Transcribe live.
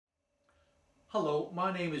Hello,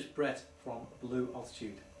 my name is Brett from Blue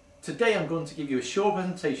Altitude. Today I'm going to give you a short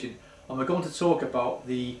presentation and we're going to talk about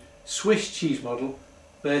the Swiss cheese model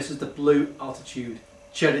versus the Blue Altitude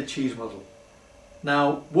cheddar cheese model.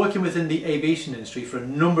 Now, working within the aviation industry for a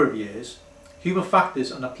number of years, human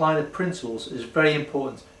factors and applying the principles is very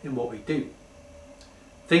important in what we do.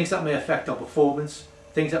 Things that may affect our performance,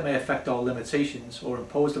 things that may affect our limitations or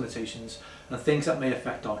impose limitations, and things that may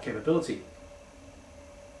affect our capability.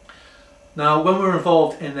 Now, when we're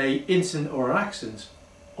involved in an incident or an accident,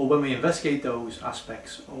 or when we investigate those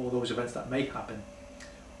aspects or those events that may happen,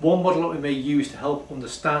 one model that we may use to help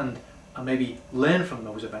understand and maybe learn from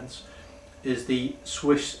those events is the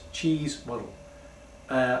Swiss cheese model.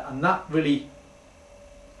 And that really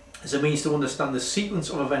is a means to understand the sequence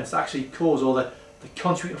of events that actually cause, or the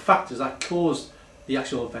contributing factors that cause the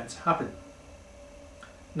actual event to happen.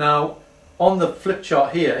 Now, on the flip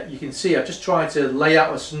chart here, you can see I've just tried to lay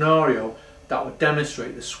out a scenario that would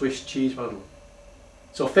demonstrate the Swiss cheese model.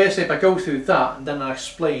 So firstly, if I go through that and then I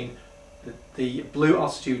explain the Blue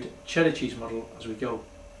Altitude cheddar cheese model as we go.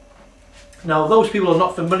 Now, those people who are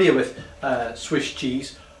not familiar with Swiss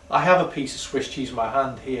cheese, I have a piece of Swiss cheese in my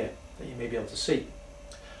hand here that you may be able to see.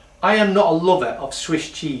 I am not a lover of Swiss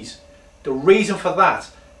cheese. The reason for that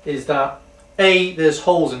is that A, there's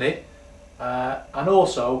holes in it, and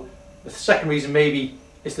also the second reason maybe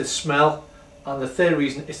is the smell, and the third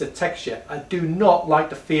reason is the texture. I do not like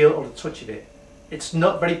the feel or the touch of it. It's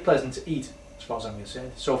not very pleasant to eat as far as I'm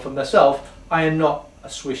concerned. So for myself, I am not a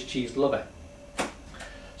Swiss cheese lover.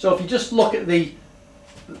 So if you just look at the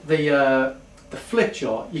flip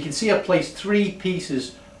chart, you can see I've placed 3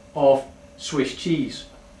 pieces of Swiss cheese.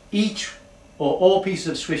 Each or all pieces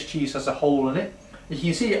of Swiss cheese has a hole in it. You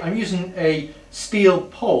can see I'm using a steel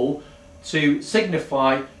pole to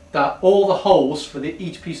signify that all the holes for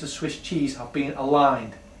each piece of Swiss cheese have been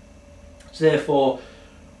aligned. So therefore,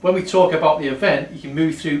 when we talk about the event, you can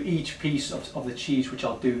move through each piece of the cheese, which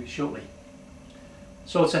I'll do shortly.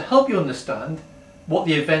 So to help you understand what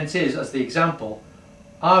the event is, as the example,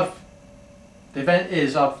 to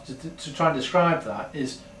try and describe that,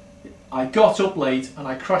 is I got up late and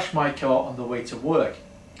I crashed my car on the way to work.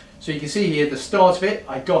 So you can see here, the start of it,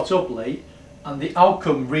 I got up late, and the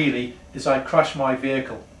outcome really is I crashed my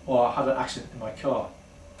vehicle, or I had an accident in my car.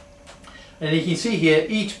 And you can see here,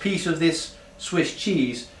 each piece of this Swiss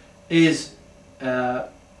cheese is one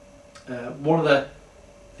of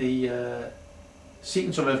the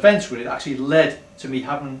sequence of events really that actually led to me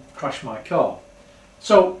having crashed my car.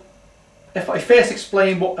 So if I first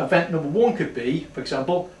explain what event number 1 could be, for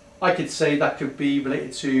example, I could say that could be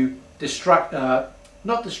related to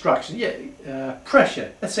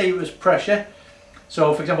pressure. Let's say it was pressure.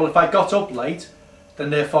 So for example, if I got up late, then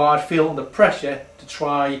therefore I'd feel under pressure to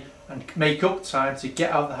try and make up time to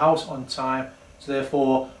get out of the house on time. So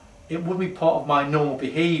therefore it would be part of my normal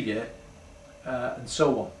behaviour, and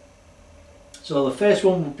so on. So the first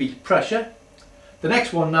one would be pressure. The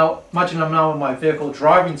next one, now imagine I'm now in my vehicle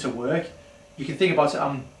driving to work. You can think about it,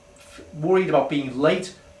 I'm worried about being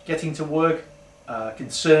late, getting to work,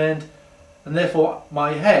 concerned, and therefore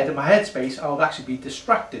my headspace, I would actually be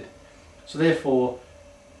distracted. So therefore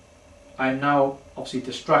I am now obviously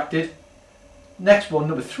distracted. Next one,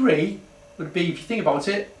 number 3, would be, if you think about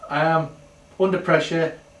it, I am under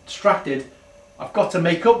pressure, distracted. I've got to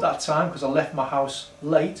make up that time because I left my house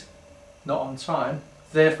late, not on time.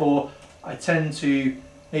 Therefore I tend to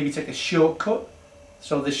maybe take a shortcut.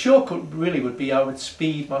 So the shortcut really would be I would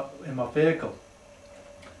speed in my vehicle.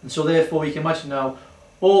 And so therefore you can imagine now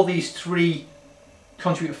all these 3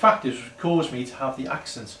 contributing factors would cause me to have the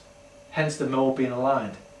accident, hence them all being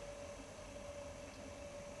aligned.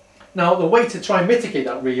 Now the way to try and mitigate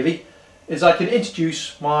that really is I can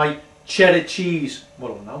introduce my cheddar cheese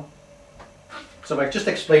model now. So if I just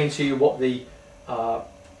explain to you what the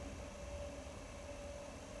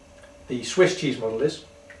Swiss cheese model is.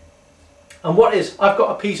 And what is, I've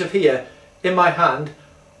got a piece of here in my hand,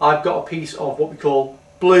 I've got a piece of what we call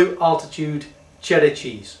Blue Altitude cheddar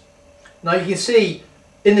cheese. Now you can see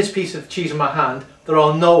in this piece of cheese in my hand there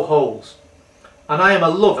are no holes, and I am a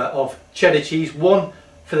lover of cheddar cheese. 1,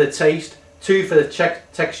 for the taste, 2, for the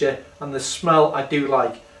texture, and the smell I do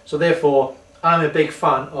like. So therefore I'm a big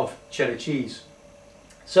fan of cheddar cheese.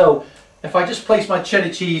 So if I just place my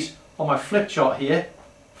cheddar cheese on my flip chart here,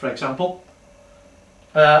 for example,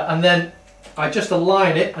 and then I just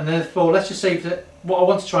align it, and therefore let's just say that what I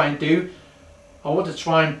want to try and do, I want to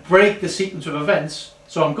try and break the sequence of events.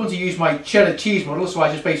 So I'm going to use my cheddar cheese model. So I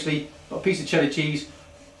just basically got a piece of cheddar cheese.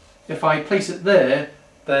 If I place it there,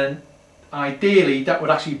 then ideally that would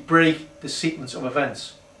actually break the sequence of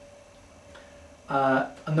events.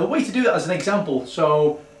 And the way to do that as an example,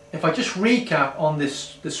 so if I just recap on the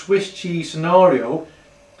Swiss cheese scenario,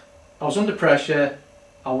 I was under pressure,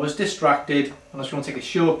 I was distracted, and I was going to take a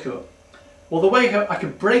shortcut. Well, the way I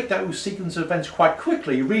could break that sequence of events quite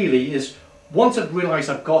quickly really is, once I've realised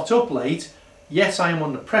I've got up late, yes, I am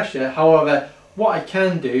under pressure, however, what I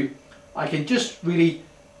can do, I can just really,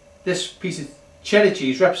 this piece of cheddar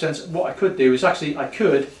cheese represents what I could do is actually I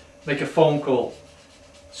could make a phone call.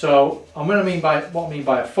 So what I mean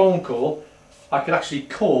by a phone call, I could actually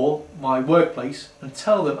call my workplace and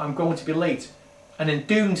tell them I'm going to be late, and in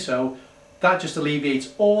doing so that just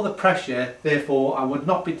alleviates all the pressure. Therefore I would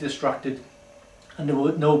not be distracted and there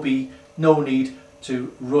would be no need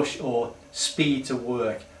to rush or speed to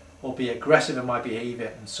work or be aggressive in my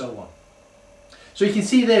behaviour and so on. So you can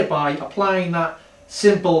see there, by applying that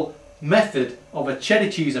simple method of a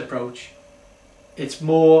cheddar cheese approach, it's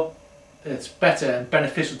better and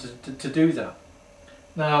beneficial to do that.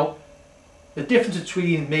 Now, the difference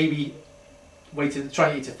between maybe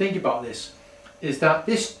trying to think about this is that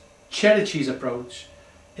this cheddar cheese approach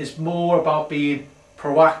is more about being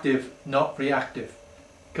proactive, not reactive.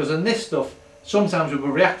 Because in this stuff, sometimes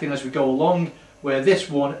we're reacting as we go along, where this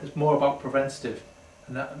one is more about preventative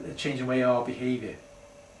and that changing way our behaviour.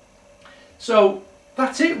 So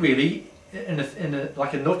that's it really,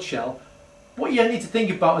 like a nutshell. What you need to think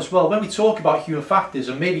about as well when we talk about human factors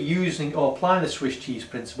and maybe using or applying the Swiss cheese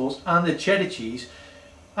principles and the cheddar cheese,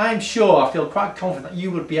 I feel quite confident that you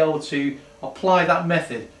would be able to apply that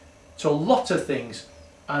method to a lot of things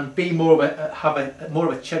and be have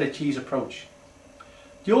more of a cheddar cheese approach.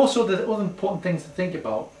 The other important things to think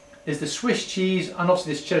about is the Swiss cheese and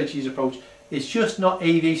obviously this cheddar cheese approach is just not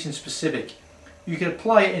aviation specific. You can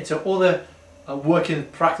apply it into other working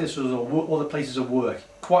practices or other places of work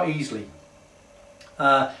quite easily.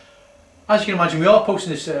 As you can imagine, we are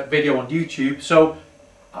posting this video on YouTube, so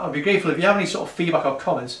I'd be grateful if you have any sort of feedback or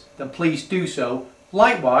comments, then please do so.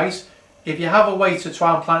 Likewise, if you have a way to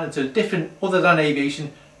try and plan into different other than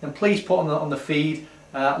aviation, then please put on the feed.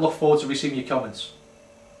 Look forward to receiving your comments.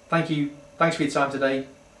 Thank you. Thanks for your time today.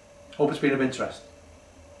 Hope it's been of interest.